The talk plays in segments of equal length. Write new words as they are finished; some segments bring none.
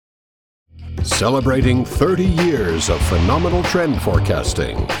celebrating 30 years of phenomenal trend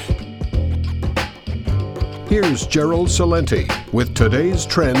forecasting. Here's Gerald Celente with today's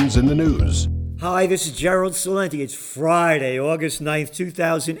trends in the news. Hi, this is Gerald Celente. It's Friday, August 9th,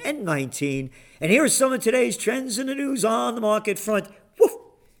 2019, and here are some of today's trends in the news on the market front. Woof!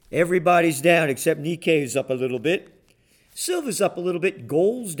 Everybody's down except Nikkei's up a little bit. Silver's up a little bit.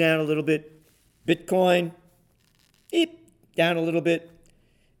 Gold's down a little bit. Bitcoin, down a little bit.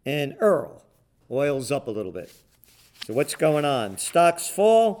 And oil's up a little bit. So what's going on? Stocks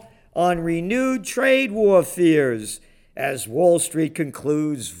fall on renewed trade war fears as Wall Street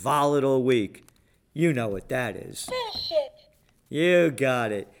concludes volatile week. You know what that is. Bullshit. You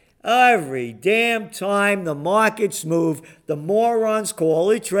got it. Every damn time the markets move, the morons call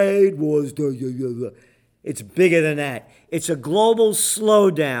it trade wars. It's bigger than that. It's a global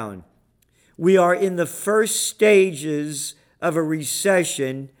slowdown. We are in the first stages of a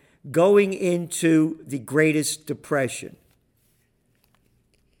recession going into the Greatest Depression.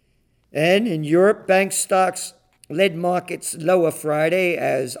 And in Europe, bank stocks led markets lower Friday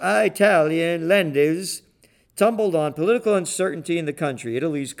as Italian lenders tumbled on political uncertainty in the country.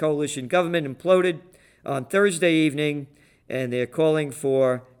 Italy's coalition government imploded on Thursday evening, and they're calling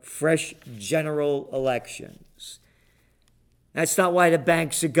for fresh general elections. That's not why the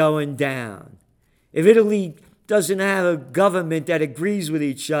banks are going down. If Italy doesn't have a government that agrees with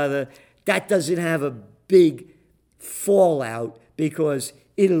each other, that doesn't have a big fallout because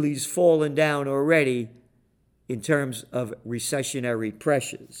Italy's fallen down already in terms of recessionary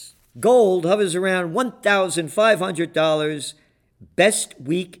pressures. Gold hovers around $1,500, best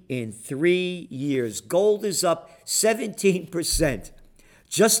week in 3 years. Gold is up 17%,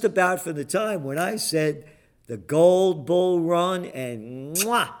 just about from the time when I said the gold bull run, and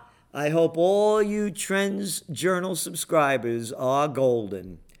I hope all you Trends Journal subscribers are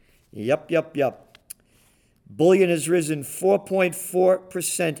golden. Yup. Bullion has risen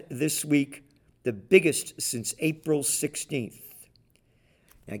 4.4% this week, the biggest since April 16th.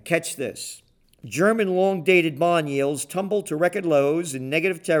 Now catch this. German long-dated bond yields tumbled to record lows in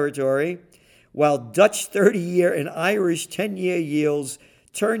negative territory, while Dutch 30-year and Irish 10-year yields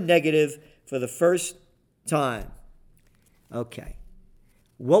turned negative for the first time. Okay.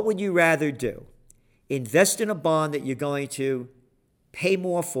 What would you rather do? Invest in a bond that you're going to pay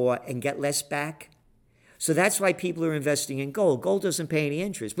more for and get less back? So that's why people are investing in gold. Gold doesn't pay any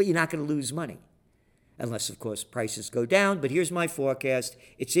interest, but you're not going to lose money. Unless, of course, prices go down. But here's my forecast.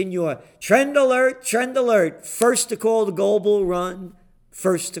 It's in your trend alert. First to call the global run.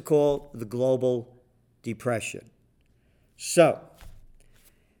 First to call the global depression. So,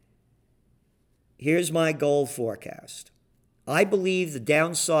 here's my gold forecast. I believe the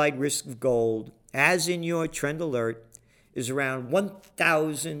downside risk of gold, as in your trend alert, is around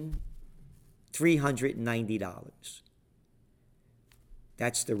 $1,390.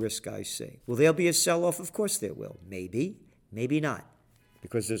 That's the risk I see. Will there be a sell-off? Of course there will. Maybe, maybe not,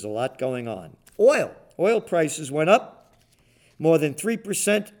 because there's a lot going on. Oil prices went up more than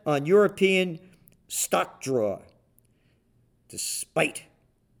 3% on European stock draw, despite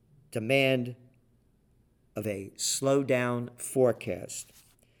demand of a slowdown forecast.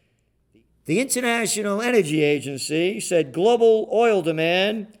 The International Energy Agency said global oil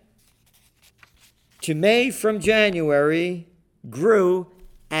demand to May from January grew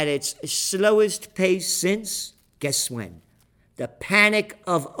at its slowest pace since, guess when? The Panic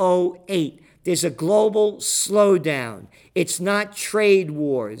of '08. There's a global slowdown. It's not trade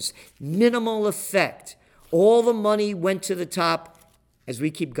wars. Minimal effect. All the money went to the top as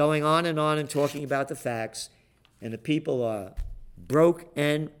we keep going on and talking about the facts, and the people are broke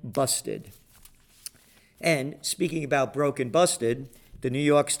and busted. And speaking about broke and busted, the New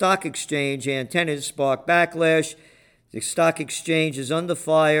York Stock Exchange antennas spark backlash. The stock exchange is under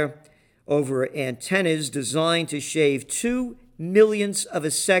fire over antennas designed to shave 2 millionths of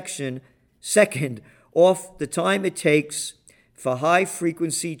a second off the time it takes for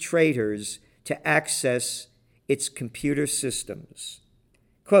high-frequency traders to access its computer systems.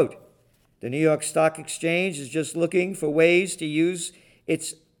 Quote, the New York Stock Exchange is just looking for ways to use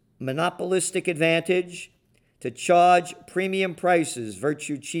its monopolistic advantage to charge premium prices,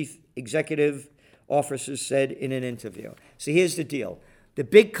 Virtue Chief Executive Officer said in an interview. So here's the deal. The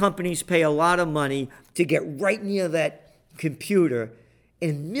big companies pay a lot of money to get right near that computer. In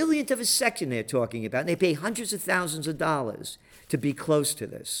a millionth of a second they're talking about. And they pay hundreds of thousands of dollars to be close to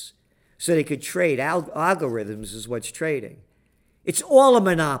this. So they could trade. Algorithms is what's trading. It's all a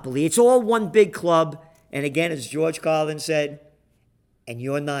monopoly. It's all one big club. And again, as George Carlin said, and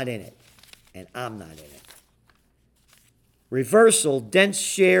you're not in it. And I'm not in it. Reversal, dense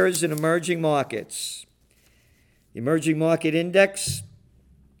shares in emerging markets. The emerging market index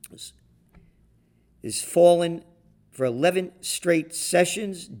is fallen for 11 straight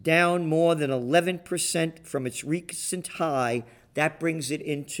sessions, down more than 11% from its recent high. That brings it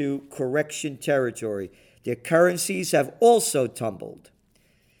into correction territory. Their currencies have also tumbled.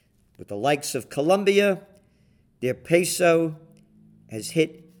 With the likes of Colombia, their peso has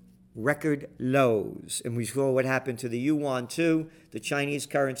hit record lows. And we saw what happened to the yuan too, the Chinese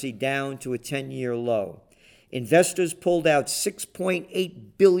currency down to a 10-year low. Investors pulled out $6.8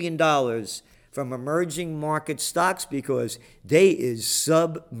 billion from emerging market stocks because they is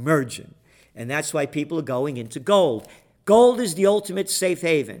submerging. And that's why people are going into gold. Gold is the ultimate safe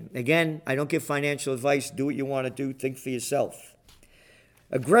haven. Again, I don't give financial advice. Do what you want to do. Think for yourself.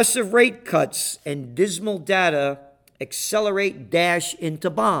 Aggressive rate cuts and dismal data accelerate dash into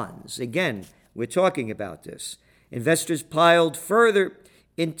bonds. Again, we're talking about this. Investors piled further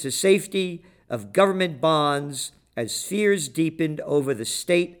into safety of government bonds as fears deepened over the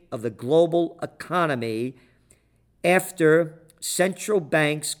state of the global economy after central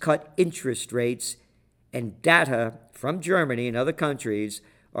banks cut interest rates, and data from Germany and other countries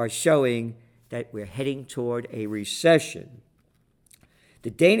are showing that we're heading toward a recession.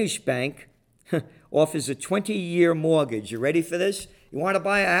 The Danish bank offers a 20-year mortgage. You ready for this? You want to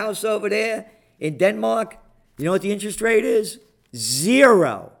buy a house over there in Denmark? You know what the interest rate is?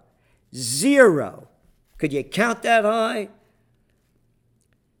 Zero. Could you count that high?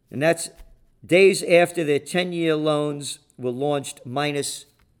 And that's days after their 10-year loans were launched minus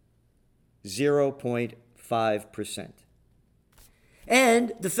 0.5%.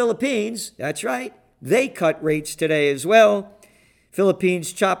 And the Philippines, that's right, they cut rates today as well.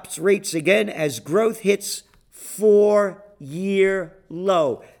 Philippines chops rates again as growth hits 4-year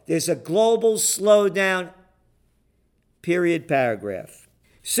low. There's a global slowdown, period, paragraph.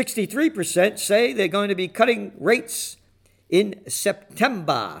 63% say they're going to be cutting rates in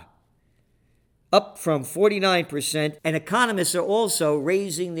September, up from 49%. And economists are also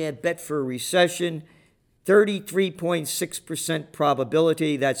raising their bet for a recession, 33.6%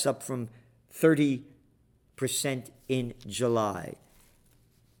 probability. That's up from 30% in July.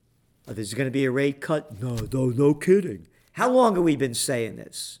 There's going to be a rate cut? No kidding. How long have we been saying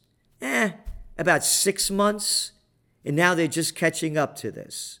this? About 6 months. And now they're just catching up to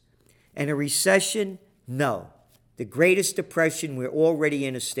this. And a recession? No. The Greatest Depression, we're already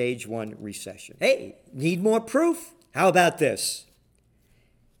in a stage 1 recession. Hey, need more proof? How about this?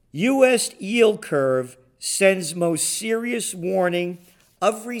 U.S. yield curve sends most serious warning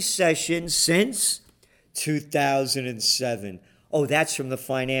of recession since 2007. Oh, that's from the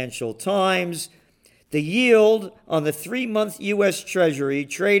Financial Times. The yield on the 3-month U.S. Treasury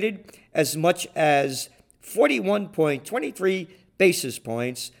traded as much as 41.23 basis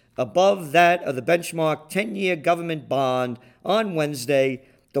points above that of the benchmark 10-year government bond on Wednesday,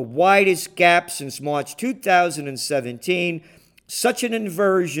 the widest gap since March 2017. Such an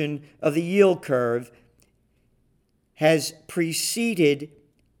inversion of the yield curve has preceded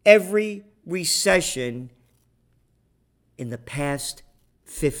every recession in the past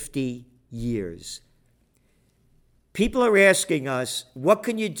 50 years. People are asking us, what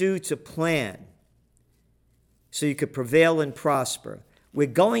can you do to plan so you could prevail and prosper? We're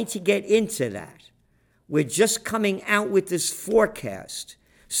going to get into that. We're just coming out with this forecast.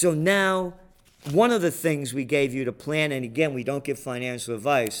 So now, one of the things we gave you to plan, and again, we don't give financial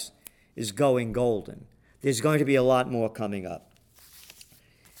advice, is going golden. There's going to be a lot more coming up.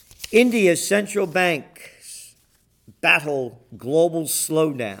 India's central banks battle global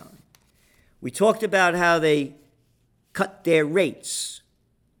slowdown. We talked about how they cut their rates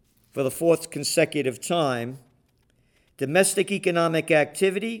for the 4th consecutive time. Domestic economic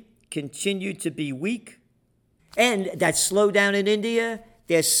activity continued to be weak. And that slowdown in India,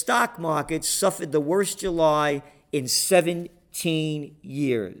 their stock market suffered the worst July in 17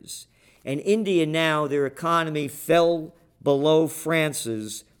 years. And India now, their economy fell below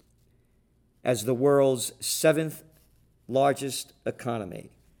France's as the world's 7th largest economy.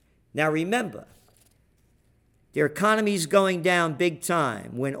 Now remember, their economy's going down big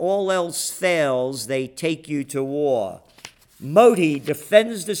time. When all else fails, they take you to war. Modi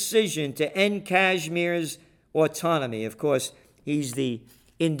defends decision to end Kashmir's autonomy. Of course, he's the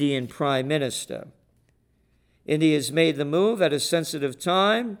Indian Prime Minister. India's made the move at a sensitive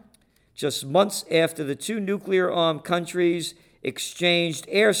time, just months after the 2 nuclear-armed countries exchanged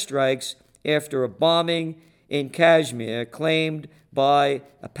airstrikes after a bombing in Kashmir claimed by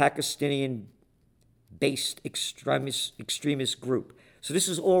a Pakistani-based extremist group. So this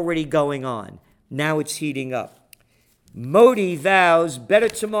is already going on. Now it's heating up. Modi vows better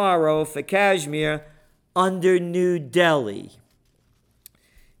tomorrow for Kashmir under New Delhi.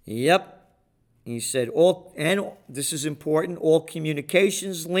 Yep. He said, and this is important, all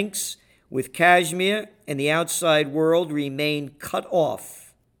communications links with Kashmir and the outside world remain cut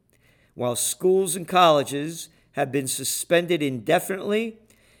off. While schools and colleges have been suspended indefinitely,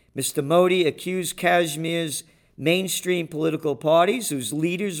 Mr. Modi accused Kashmir's mainstream political parties, whose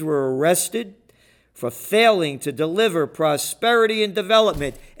leaders were arrested, for failing to deliver prosperity and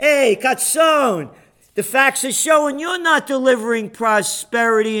development. Hey, Katson, the facts are showing you're not delivering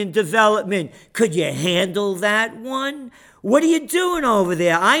prosperity and development. Could you handle that one? What are you doing over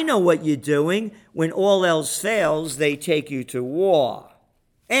there? I know what you're doing. When all else fails, they take you to war.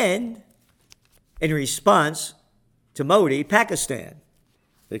 And in response to Modi, Pakistan,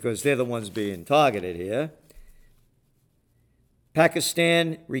 because they're the ones being targeted here.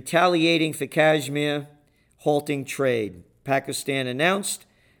 Pakistan retaliating for Kashmir, halting trade. Pakistan announced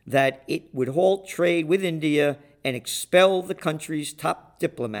that it would halt trade with India and expel the country's top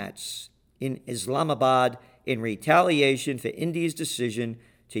diplomats in Islamabad in retaliation for India's decision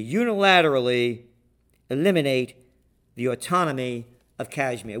to unilaterally eliminate the autonomy of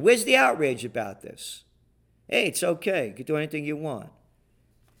Kashmir. Where's the outrage about this? Hey, it's okay. You can do anything you want.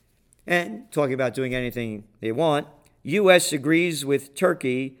 And talking about doing anything they want, U.S. agrees with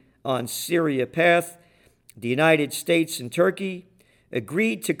Turkey on Syria path. The United States and Turkey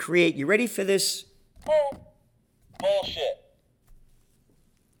agreed to create, you ready for this? Bullshit.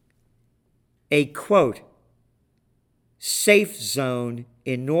 A, quote, safe zone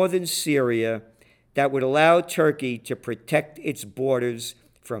in northern Syria that would allow Turkey to protect its borders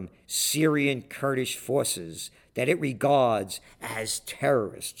from Syrian Kurdish forces that it regards as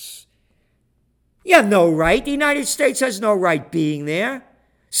terrorists. You have no right. The United States has no right being there.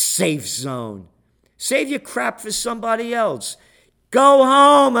 Safe zone. Save your crap for somebody else. Go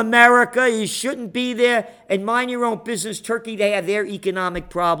home, America. You shouldn't be there. And mind your own business. Turkey, they have their economic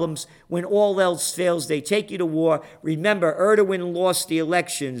problems. When all else fails, they take you to war. Remember, Erdogan lost the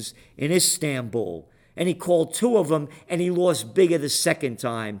elections in Istanbul. And he called two of them, and he lost bigger the second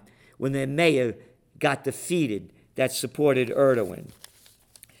time when their mayor got defeated that supported Erdogan.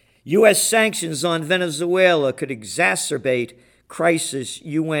 U.S. sanctions on Venezuela could exacerbate crisis,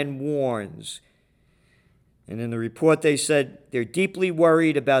 UN warns. And in the report, they said they're deeply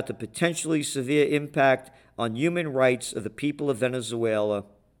worried about the potentially severe impact on human rights of the people of Venezuela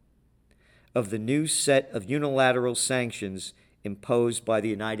of the new set of unilateral sanctions imposed by the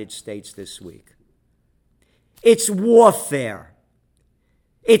United States this week. It's warfare.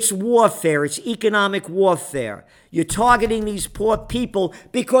 It's warfare. It's economic warfare. You're targeting these poor people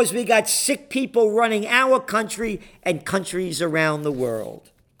because we got sick people running our country and countries around the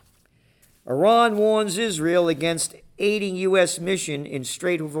world. Iran warns Israel against aiding U.S. mission in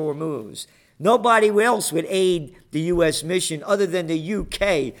Strait of Hormuz. Nobody else would aid the U.S. mission other than the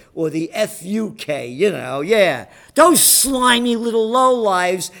U.K. or the FUK, Those slimy little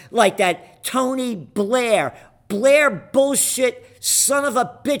lowlives like that Tony Blair bullshit son of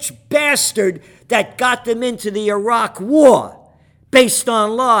a bitch bastard that got them into the Iraq war based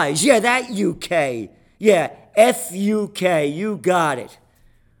on lies. Yeah, that UK. Yeah, FUK, you got it.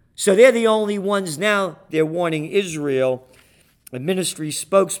 So they're the only ones now they're warning Israel. A ministry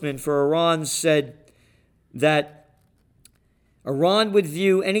spokesman for Iran said that Iran would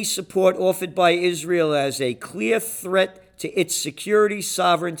view any support offered by Israel as a clear threat to its security,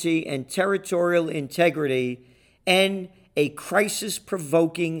 sovereignty, and territorial integrity, and a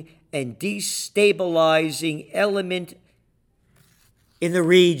crisis-provoking and destabilizing element in the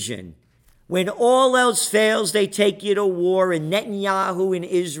region. When all else fails, they take you to war, and Netanyahu in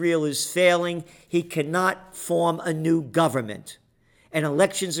Israel is failing. He cannot form a new government. And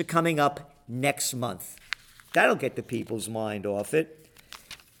elections are coming up next month. That'll get the people's mind off it.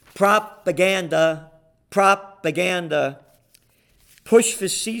 Propaganda. Push for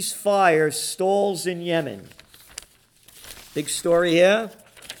ceasefire stalls in Yemen. Big story here.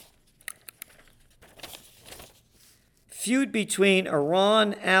 Feud between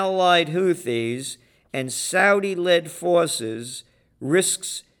Iran-allied Houthis and Saudi-led forces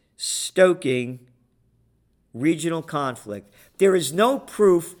risks stoking regional conflict. There is no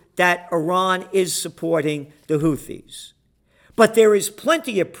proof that Iran is supporting the Houthis. But there is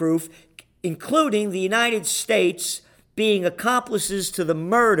plenty of proof, including the United States being accomplices to the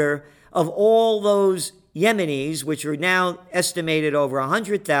murder of all those Yemenis, which are now estimated over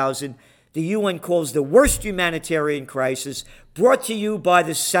 100,000, the UN calls the worst humanitarian crisis, brought to you by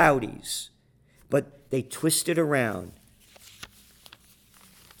the Saudis. But they twist it around.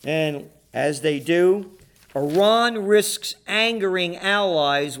 And as they do, Iran risks angering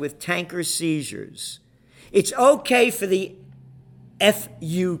allies with tanker seizures. It's okay for the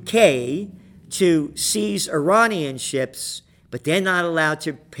FUK to seize Iranian ships, but they're not allowed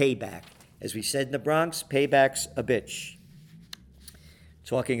to pay back. As we said in the Bronx, payback's a bitch.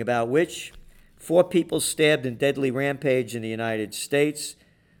 Talking about which, 4 people stabbed in deadly rampage in the United States,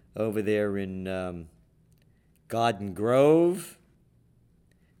 over there in Garden Grove,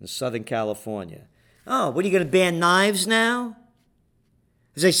 in Southern California. Oh, what are you going to ban knives now?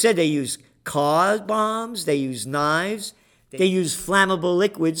 As I said, they use car bombs, they use knives, they use flammable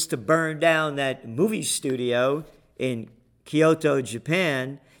liquids to burn down that movie studio in Kyoto,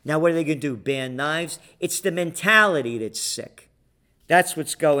 Japan. Now what are they going to do, ban knives? It's the mentality that's sick. That's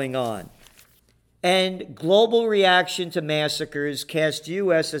what's going on. And global reaction to massacres cast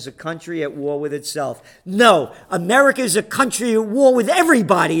U.S. as a country at war with itself. No, America is a country at war with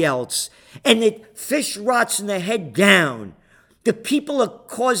everybody else. And it fish rots in the head down. The people are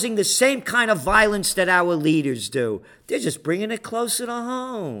causing the same kind of violence that our leaders do. They're just bringing it closer to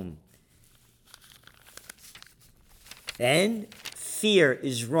home. And fear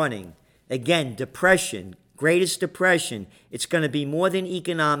is running. Again, depression, greatest depression. It's going to be more than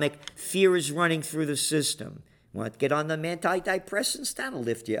economic. Fear is running through the system. Want to get on them antidepressants? That'll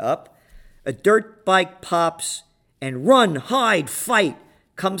lift you up. A dirt bike pops and run, hide, fight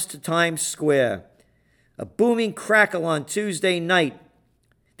comes to Times Square. A booming crackle on Tuesday night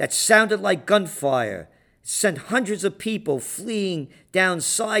that sounded like gunfire sent hundreds of people fleeing down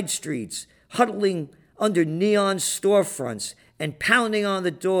side streets, huddling under neon storefronts and pounding on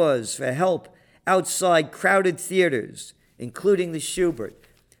the doors for help outside crowded theaters, including the Schubert.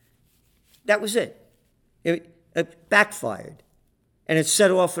 That was it. It backfired, and it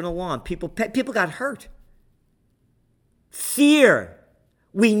set off an alarm. People got hurt. Fear.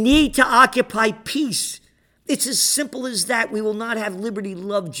 We need to occupy peace. It's as simple as that. We will not have liberty,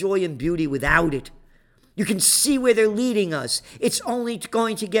 love, joy, and beauty without it. You can see where they're leading us. It's only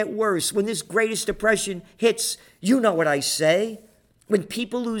going to get worse. When this greatest depression hits, you know what I say. When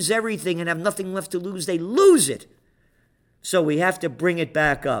people lose everything and have nothing left to lose, they lose it. So we have to bring it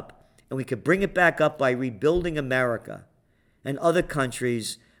back up. And we can bring it back up by rebuilding America and other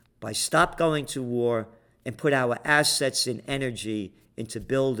countries, by stop going to war and put our assets and energy into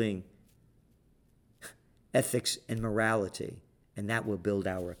building ethics and morality. And that will build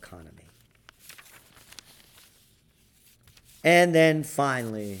our economy. And then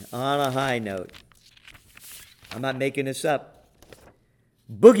finally, on a high note, I'm not making this up,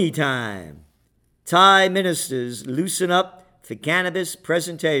 boogie time. Thai ministers loosen up for cannabis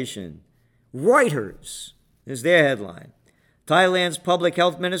presentation. Reuters is their headline. Thailand's public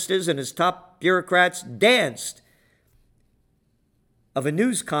health ministers and his top bureaucrats danced of a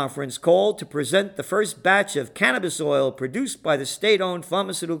news conference called to present the first batch of cannabis oil produced by the state-owned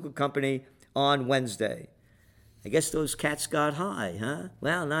pharmaceutical company on Wednesday. I guess those cats got high, huh?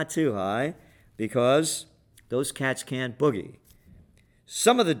 Well, not too high, because those cats can't boogie.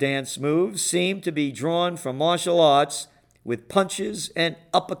 Some of the dance moves seem to be drawn from martial arts with punches and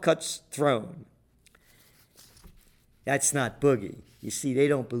uppercuts thrown. That's not boogie. You see, they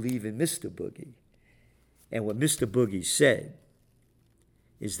don't believe in Mr. Boogie. And what Mr. Boogie said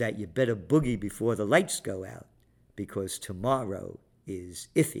is that you better boogie before the lights go out, because tomorrow is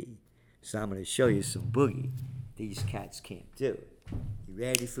iffy. So I'm going to show you some boogie these cats can't do. You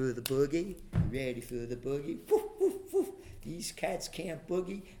ready for the boogie? You ready for the boogie? Woof, woof, woof. These cats can't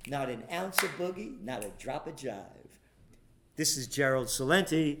boogie. Not an ounce of boogie, not a drop of jive. This is Gerald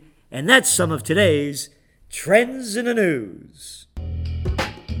Celente, and that's some of today's Trends in the News.